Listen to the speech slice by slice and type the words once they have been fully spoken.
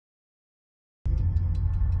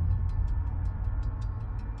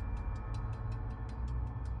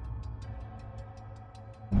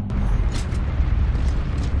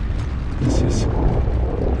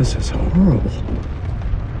This is horrible.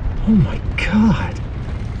 Oh my God.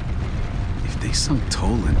 If they sunk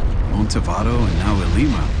Tolan, Montevado, and now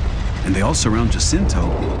Ilima, and they all surround Jacinto...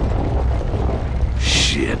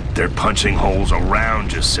 Shit, they're punching holes around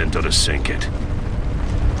Jacinto to sink it. This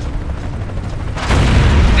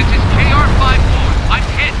is KR-54. I'm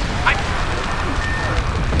hit.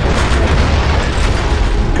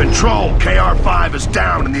 Control, KR-5 is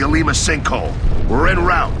down in the Ilima sinkhole. We're en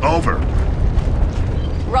route, over.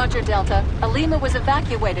 Roger, Delta. Ilima was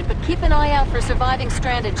evacuated, but keep an eye out for surviving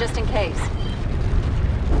stranded just in case.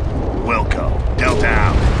 Wilco, Delta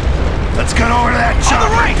out. Let's get over to that chopper,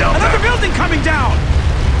 On the right! Delta! Another building coming down!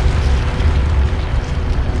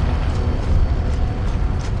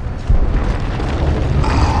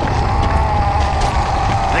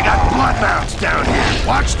 They got blood mounts down here.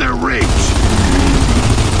 Watch their reach.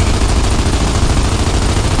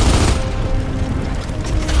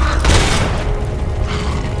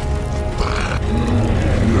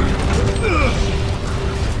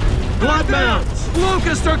 Blood mounts!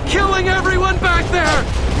 Locusts are killing everyone back there!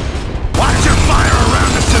 Watch your fire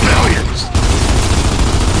around the civilians!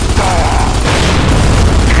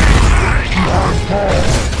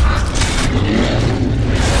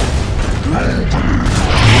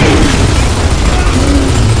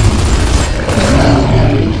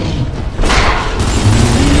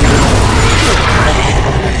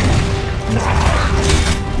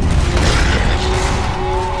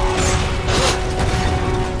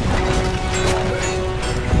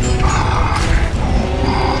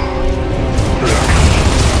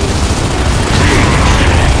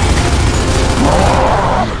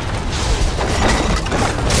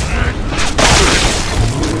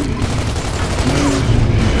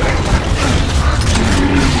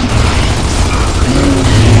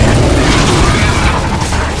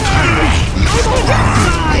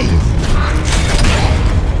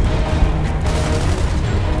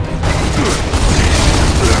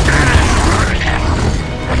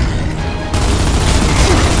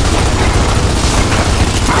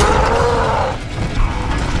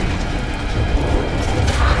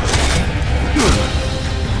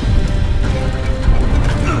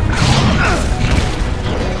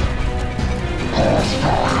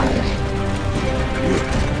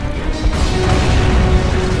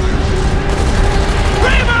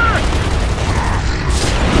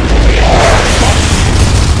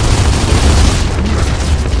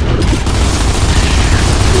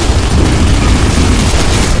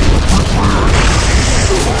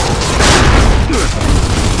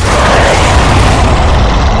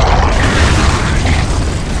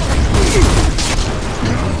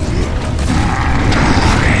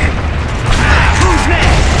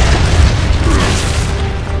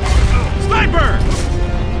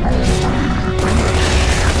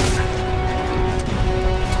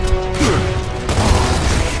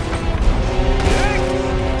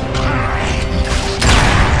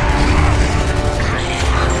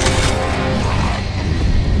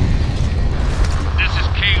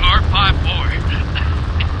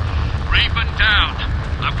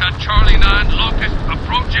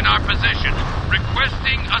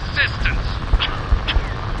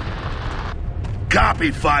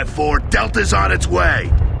 Copy, 5-4. Delta's on its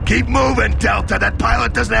way. Keep moving, Delta. That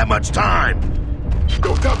pilot doesn't have much time.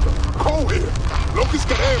 Yo, Delta, Cole here. Locust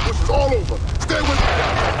got ambushes all over. Stay with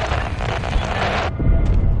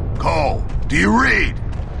me. Cole, do you read?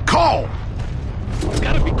 Cole! He's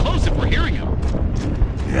gotta be close if we're hearing him.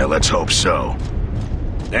 Yeah, let's hope so.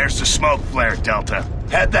 There's the smoke flare, Delta.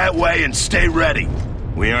 Head that way and stay ready.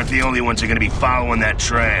 We aren't the only ones who are gonna be following that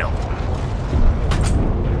trail.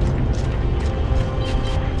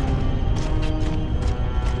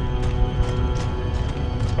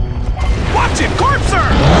 Watch him! Corpser!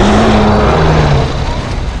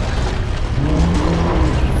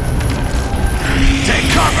 Take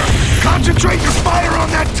cover! Concentrate your fire on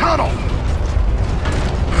that tunnel!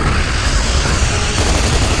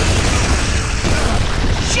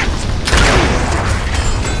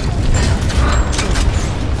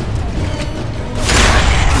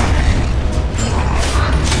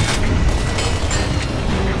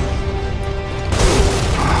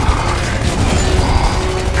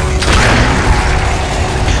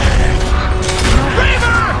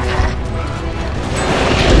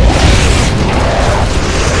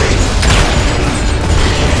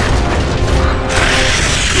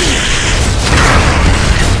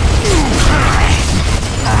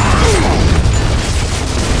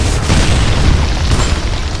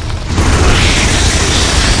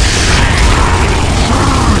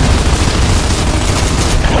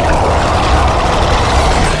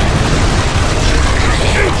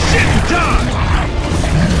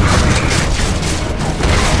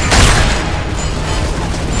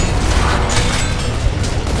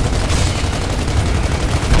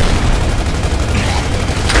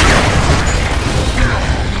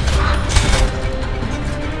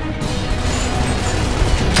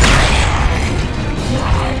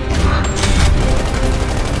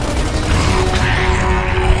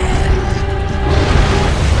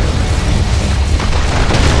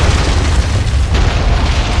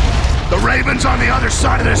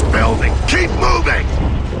 side of this building. Keep moving!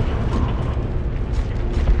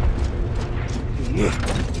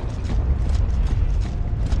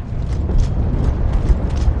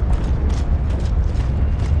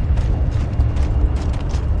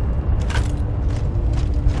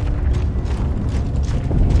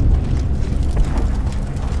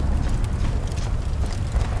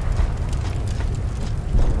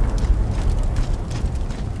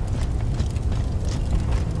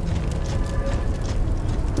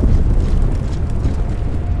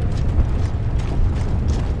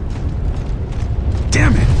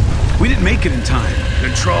 Damn it! We didn't make it in time.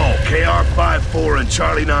 Control, KR-54 and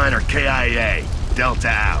Charlie 9 are KIA. Delta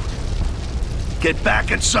out. Get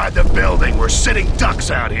back inside the building. We're sitting ducks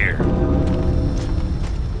out here.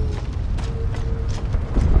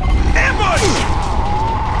 Ambush!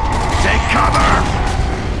 Take cover!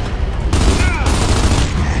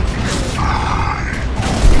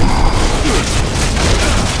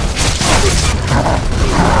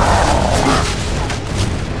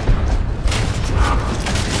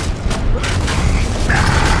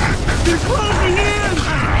 They're closing in!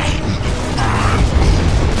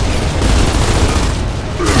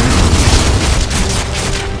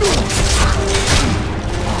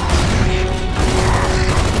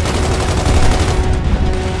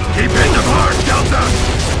 Keep hitting them hard, Delta!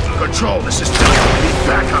 Control, this is Delta. We need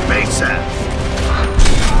backup ASAP.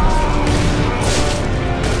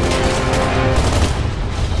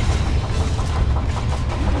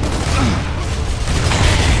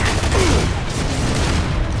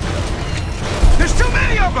 There's too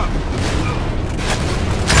many of them!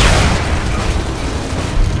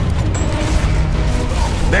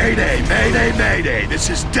 Mayday, mayday, mayday. This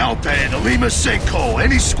is Delta in the Lima sinkhole.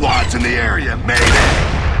 Any squads in the area,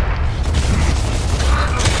 mayday.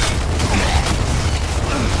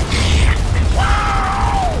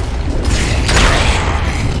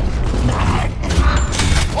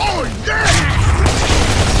 Oh, yeah!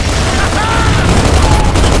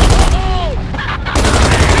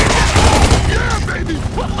 Yeah, baby!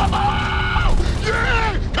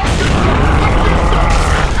 Yeah!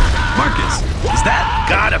 Marcus, is that?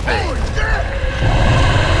 Gotta be. Oh, yeah!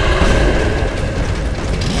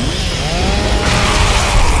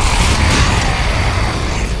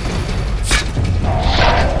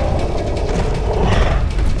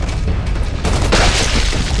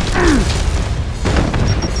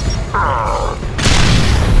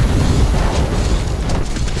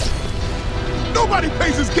 Nobody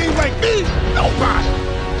plays this game like me! Nobody!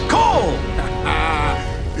 Cole!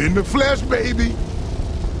 In the flesh, baby!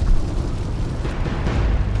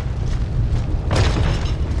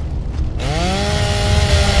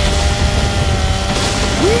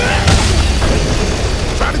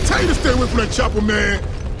 Try to tell you to stay away from that chopper, man.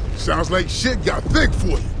 Sounds like shit got thick for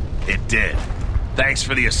you. It did. Thanks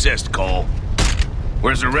for the assist, Cole.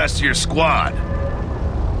 Where's the rest of your squad?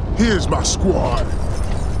 Here's my squad.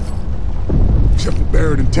 Except for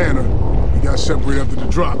Barrett and Tanner. We got separated after the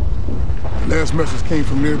drop. The last message came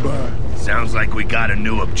from nearby. Sounds like we got a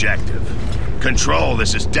new objective. Control,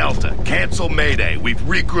 this is Delta. Cancel Mayday. We've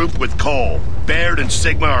regrouped with Cole. Baird and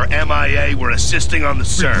Sigma are MIA. We're assisting on the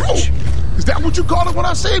search. Is that what you call it when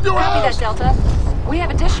I save your Copy that, ass? Delta. We have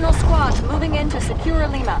additional squads moving in to secure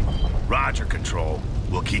Lima. Roger, Control.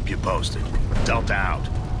 We'll keep you posted. Delta out.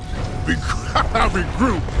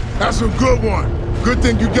 Regroup. That's a good one. Good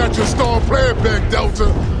thing you got your star player back,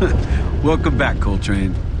 Delta. Welcome back,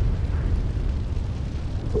 Coltrane.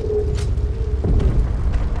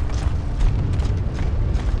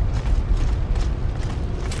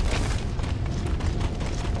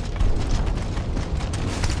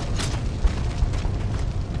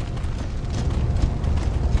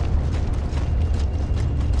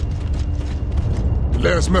 The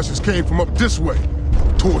last message came from up this way,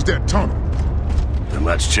 towards that tunnel. Then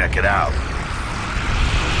let's check it out.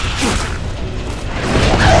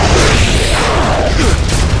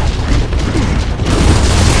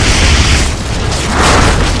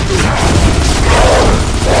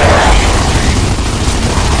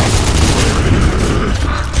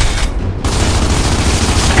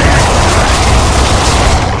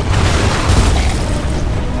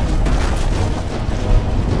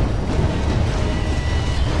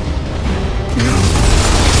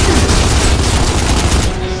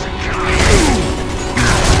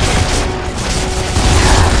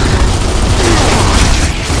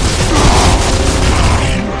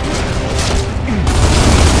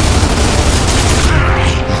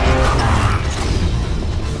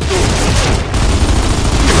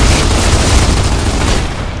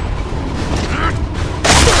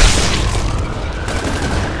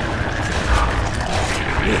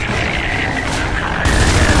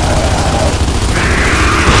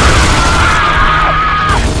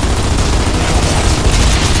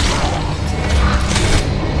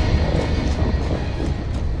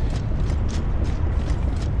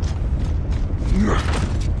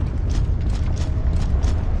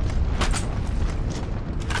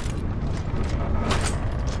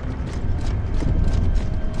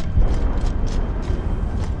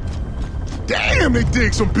 time they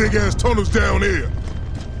dig some big-ass tunnels down here?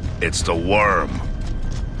 It's the worm.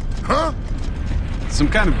 Huh? Some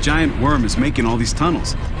kind of giant worm is making all these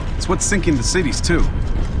tunnels. It's what's sinking the cities, too.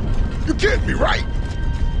 You kidding me, right?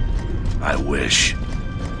 I wish.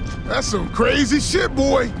 That's some crazy shit,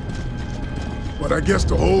 boy. But I guess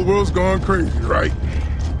the whole world's gone crazy, right?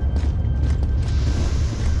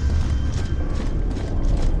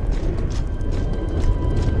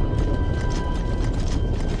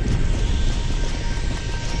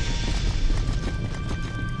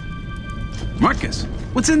 Marcus,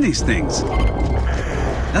 what's in these things?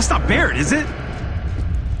 That's not Barrett, is it?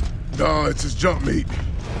 Nah, it's his jump mate.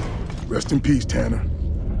 Rest in peace, Tanner.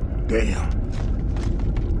 Damn.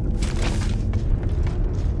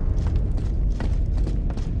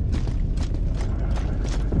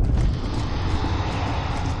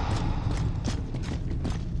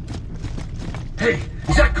 Hey,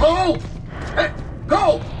 is that Cole? Hey,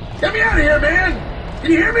 Cole! Get me out of here, man!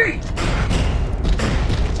 Can you hear me?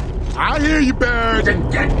 I hear you, Barrett. Then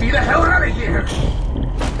get me the hell out of here!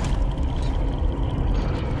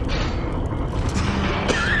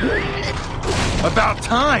 About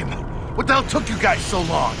time! What the hell took you guys so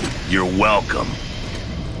long? You're welcome.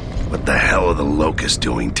 What the hell are the Locusts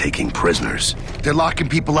doing taking prisoners? They're locking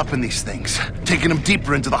people up in these things, taking them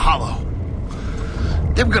deeper into the hollow.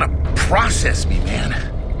 They were gonna process me, man.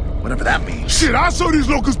 Whatever that means. Shit, I saw these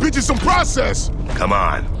locust bitches some process. Come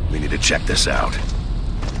on, we need to check this out.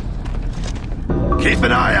 Keep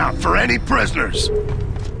an eye out for any prisoners.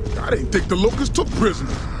 I didn't think the locusts took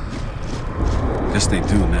prisoners. Guess they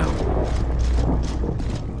do now.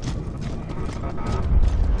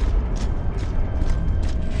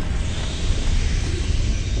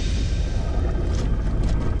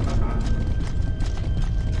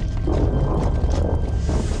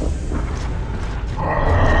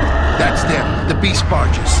 That's them, the beast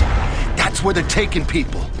barges. That's where they're taking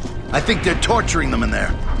people. I think they're torturing them in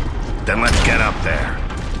there. Then let's get up there.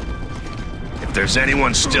 If there's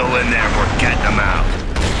anyone still in there, we're getting them out.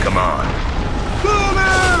 Come on.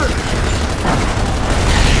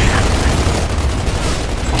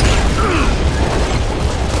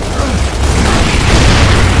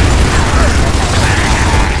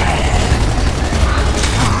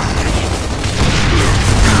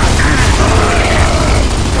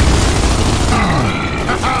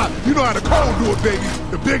 You know how the cold do it, baby.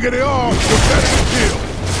 The bigger they are, the better the kill.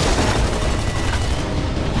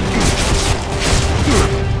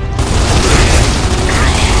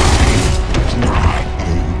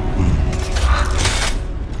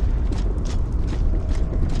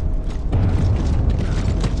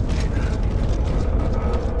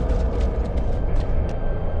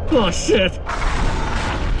 Oh, shit.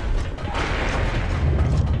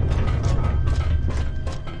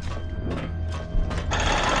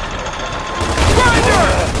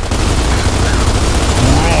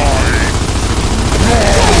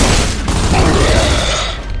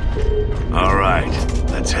 All right,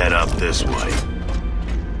 let's head up this way.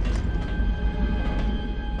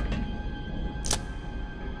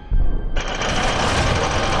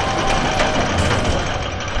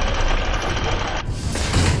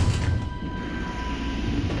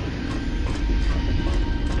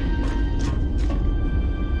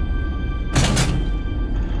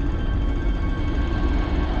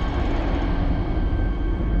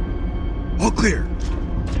 All clear.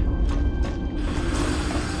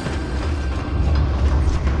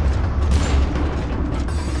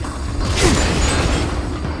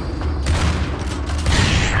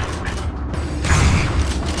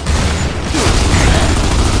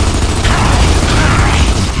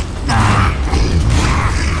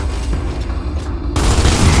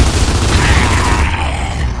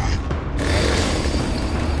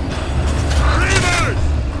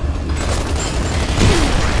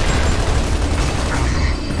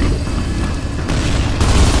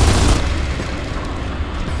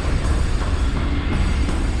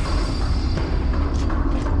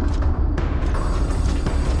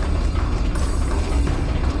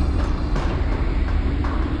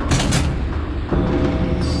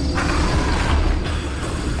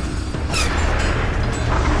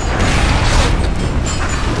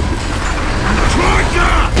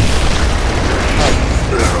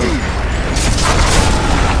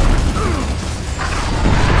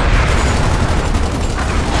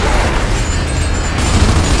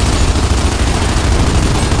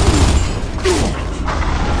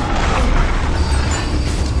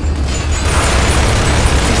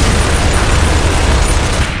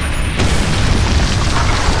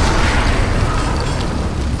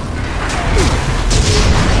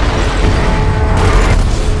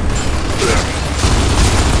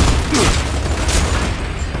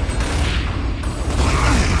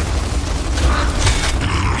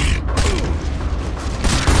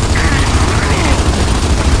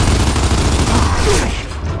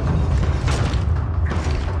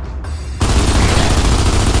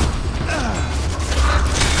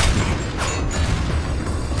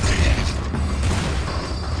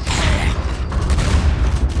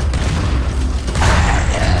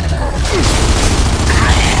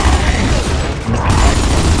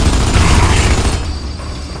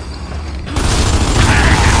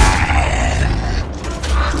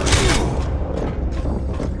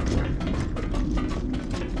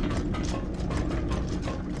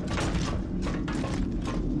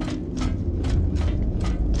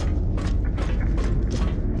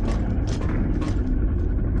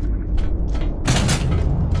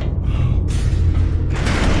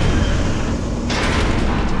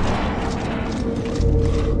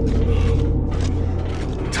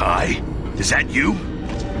 Is that you?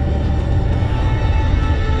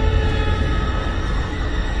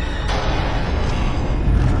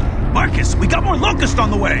 Marcus, we got more locusts on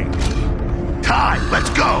the way! Ty, let's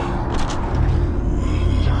go!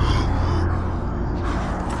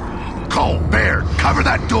 Cole, Baird, cover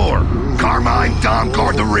that door. Carmine, Dom,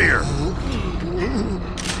 guard the rear.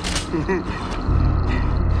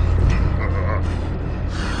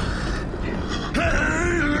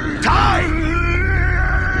 Ty!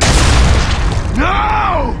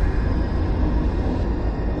 No!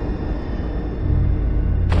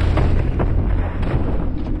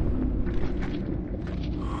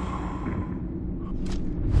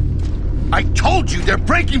 I told you, they're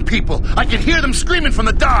breaking people! I can hear them screaming from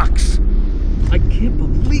the docks! I can't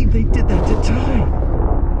believe they did that to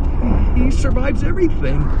Ty. He survives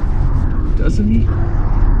everything, doesn't he?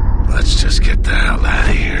 Let's just get the hell out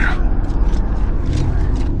of here.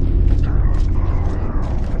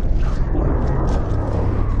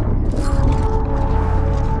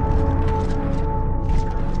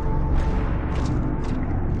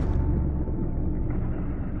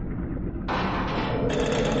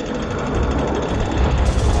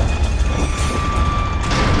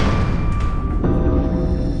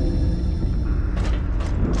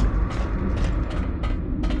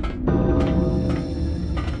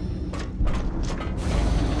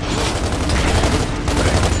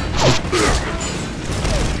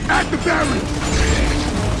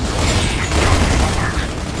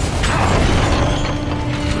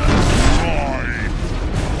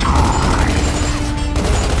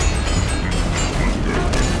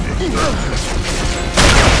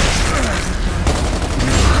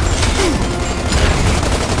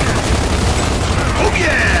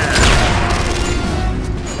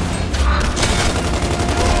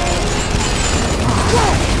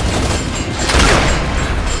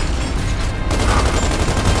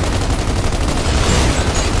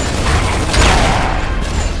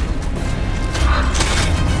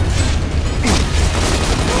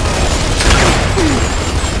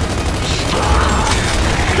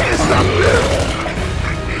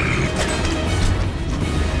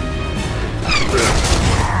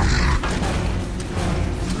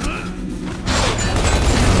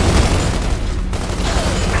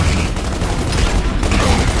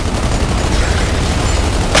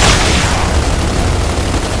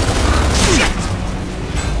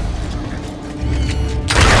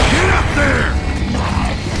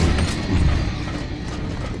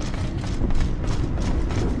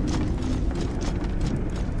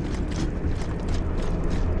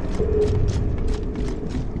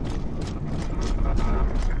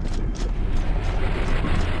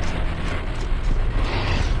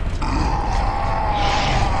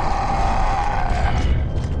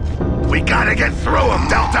 Gotta get through him,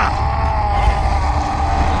 Delta!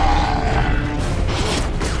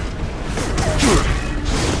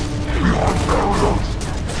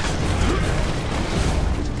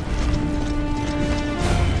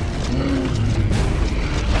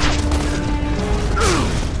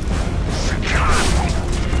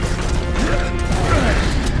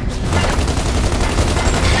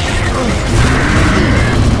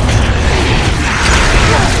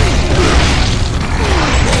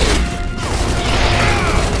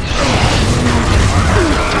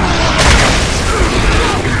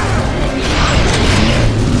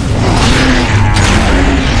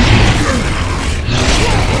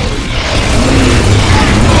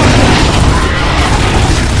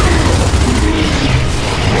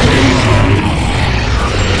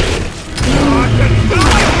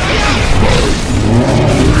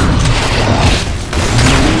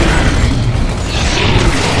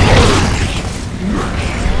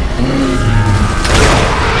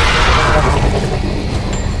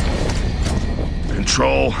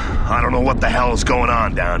 I don't know what the hell is going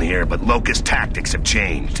on down here, but Locust tactics have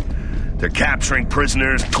changed. They're capturing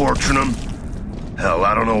prisoners, torturing them. Hell,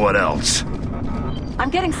 I don't know what else. I'm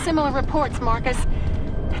getting similar reports, Marcus.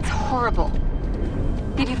 It's horrible.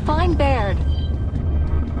 Did you find Baird?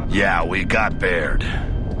 Yeah, we got Baird.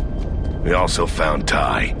 We also found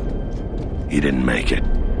Ty. He didn't make it.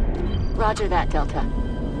 Roger that, Delta.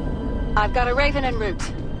 I've got a Raven en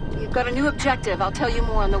route. You've got a new objective. I'll tell you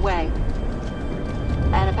more on the way.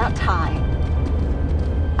 And about Ty.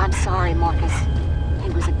 I'm sorry, Marcus. He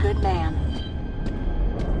was a good man.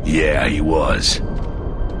 Yeah, he was.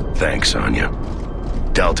 Thanks, Anya.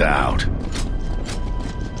 Delta out.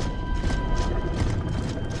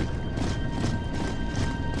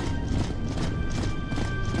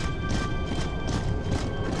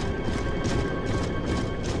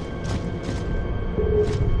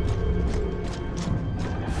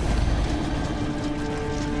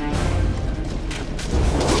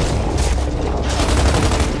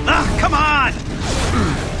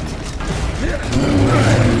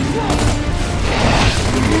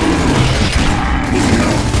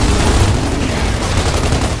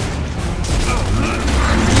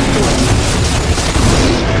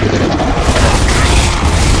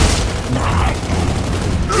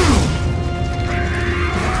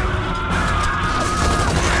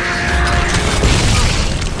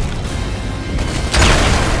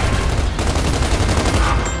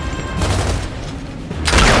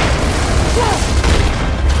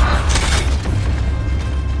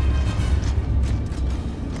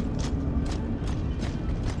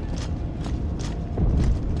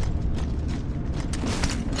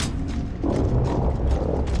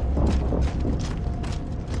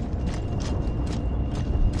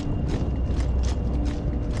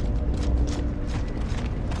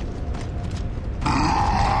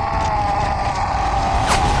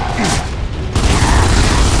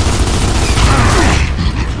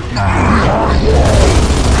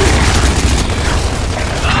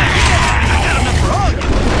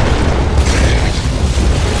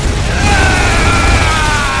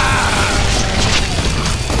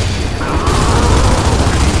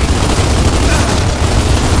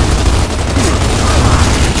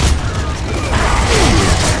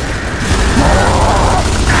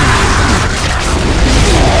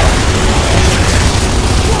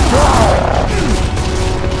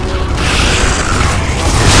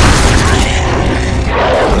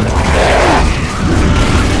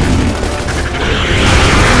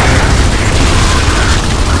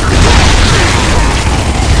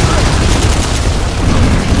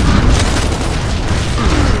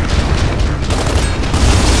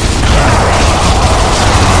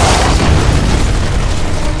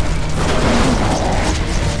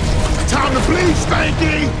 me,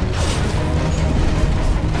 Stanky!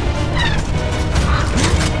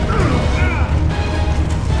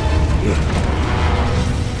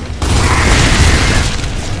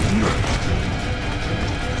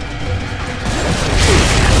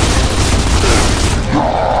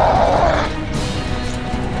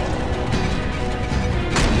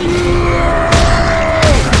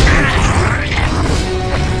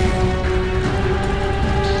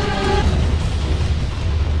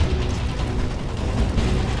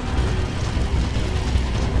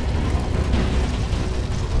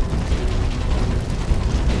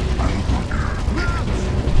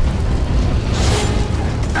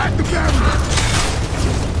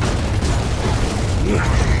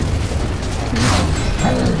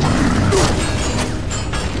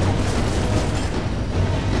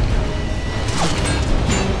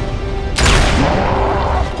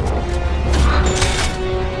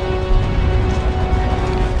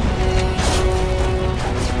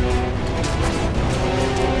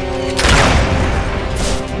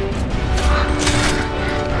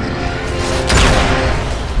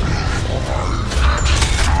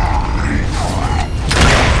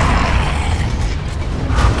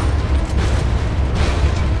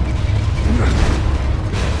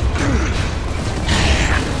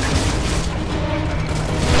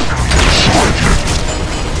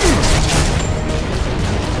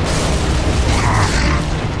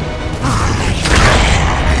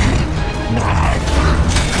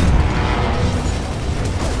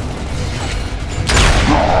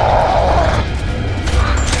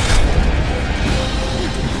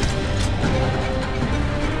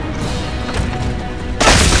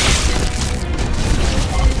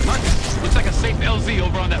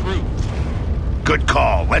 Good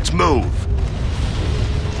call. Let's move.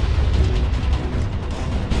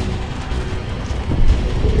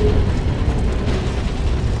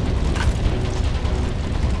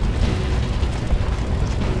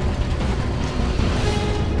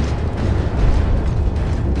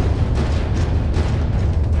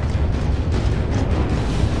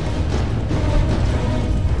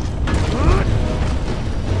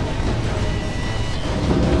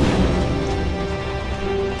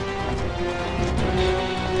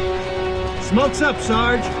 Smoke's up,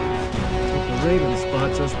 Sarge. Hope the Raven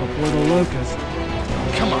spots us before the Locust.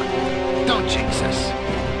 Come on, don't jinx us.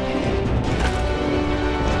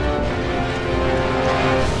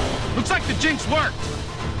 Looks like the jinx worked.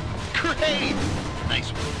 Great!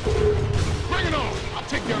 Nice one. Bring it on! I'll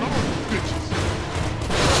take down all these bitches.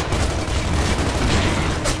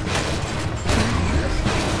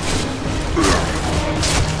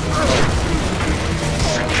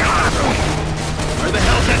 Where the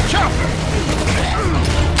hell's that chopper?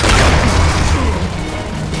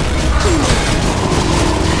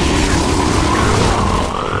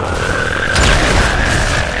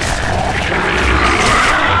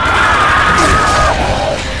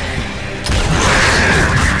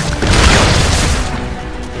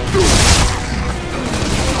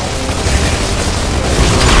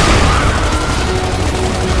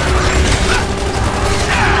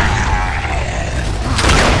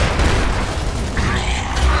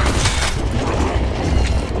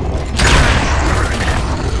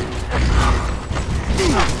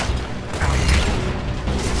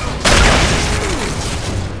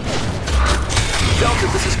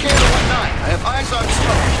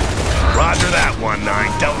 Roger that,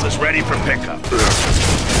 1-9. Delta's ready for pickup.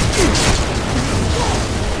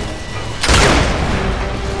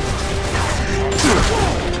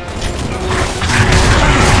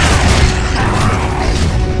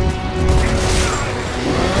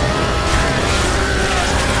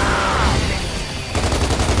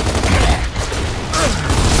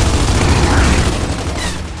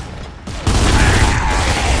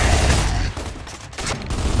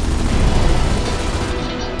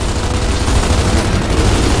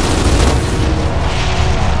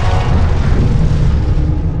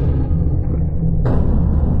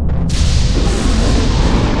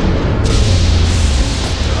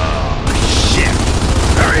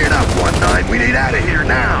 We need out of here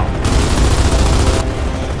now!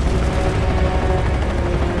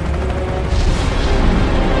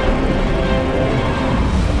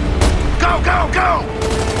 Go, go, go!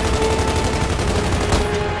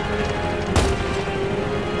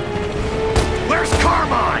 Where's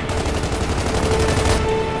Carmine?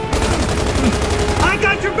 I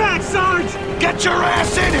got your back, Sarge! Get your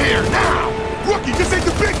ass in here, now! Rookie, this ain't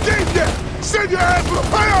the big game yet! Send your ass for the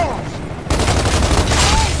payoff!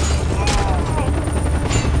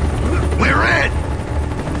 We're in!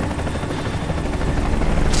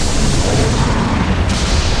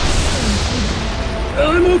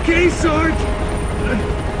 I'm okay, Sarge.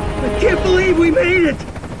 I can't believe we made it!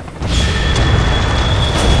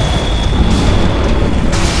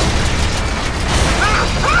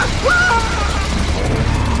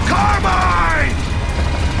 Carmine!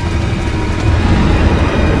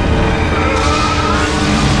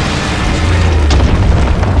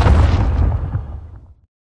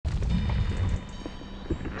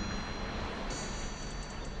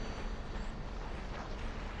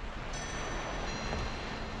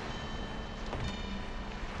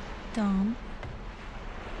 Dom.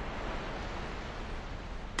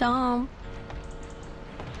 Dom.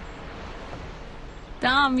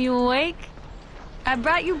 Dom, you awake? I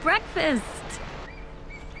brought you breakfast.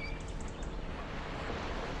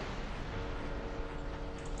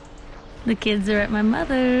 The kids are at my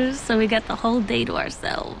mother's, so we got the whole day to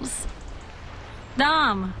ourselves.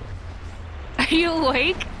 Dom! Are you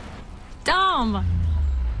awake? Dom!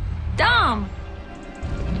 Dom!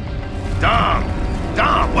 Dom!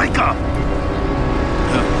 Dom, wake up!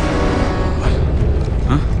 What?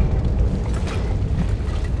 Huh?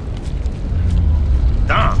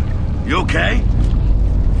 Dom, you okay?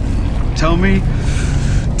 Tell me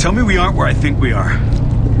we aren't where I think we are.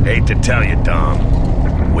 Hate to tell you, Dom.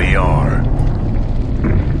 We are.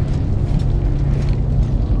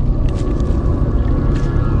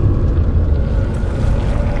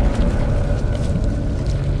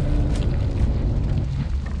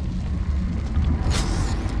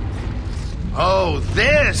 Oh,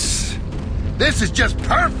 this! This is just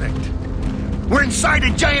perfect! We're inside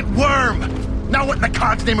a giant worm! Now what in the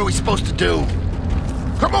cod's name are we supposed to do?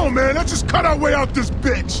 Come on, man, let's just cut our way out this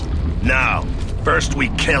bitch. No. First we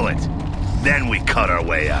kill it. Then we cut our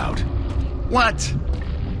way out. What?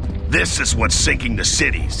 This is what's sinking the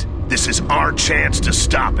cities. This is our chance to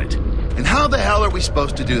stop it. And how the hell are we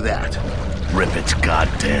supposed to do that? Rip its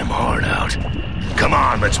goddamn heart out. Come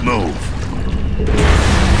on, let's move.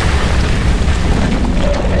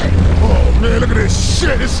 Oh, man, look at this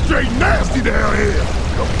shit. It's straight nasty down here.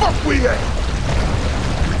 The fuck we at?